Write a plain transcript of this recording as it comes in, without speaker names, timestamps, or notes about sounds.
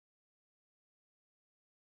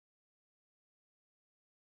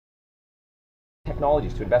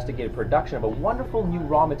technologies to investigate the production of a wonderful new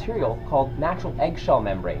raw material called natural eggshell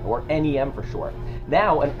membrane, or NEM for short.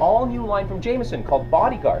 Now, an all-new line from Jameson called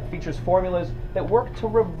BodyGuard features formulas that work to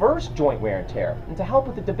reverse joint wear and tear and to help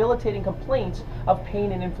with the debilitating complaints of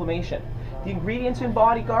pain and inflammation. The ingredients in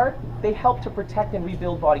BodyGuard, they help to protect and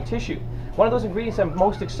rebuild body tissue. One of those ingredients I'm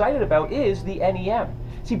most excited about is the NEM.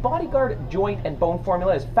 See, BodyGuard joint and bone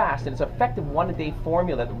formula is fast and it's an effective one-a-day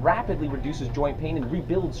formula that rapidly reduces joint pain and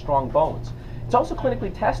rebuilds strong bones. It's also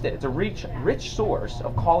clinically tested. It's a rich source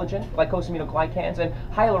of collagen, glycosaminoglycans, and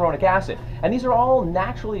hyaluronic acid. And these are all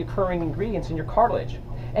naturally occurring ingredients in your cartilage.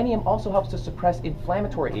 NEM also helps to suppress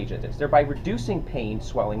inflammatory agents, thereby reducing pain,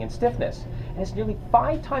 swelling, and stiffness. And it's nearly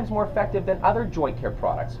 5 times more effective than other joint care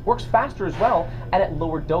products. Works faster as well, and at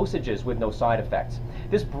lower dosages with no side effects.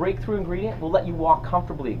 This breakthrough ingredient will let you walk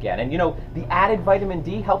comfortably again. And you know, the added vitamin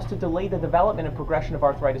D helps to delay the development and progression of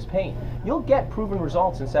arthritis pain. You'll get proven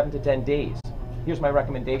results in 7 to 10 days. Here's my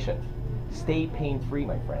recommendation. Stay pain-free,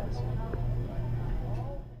 my friends.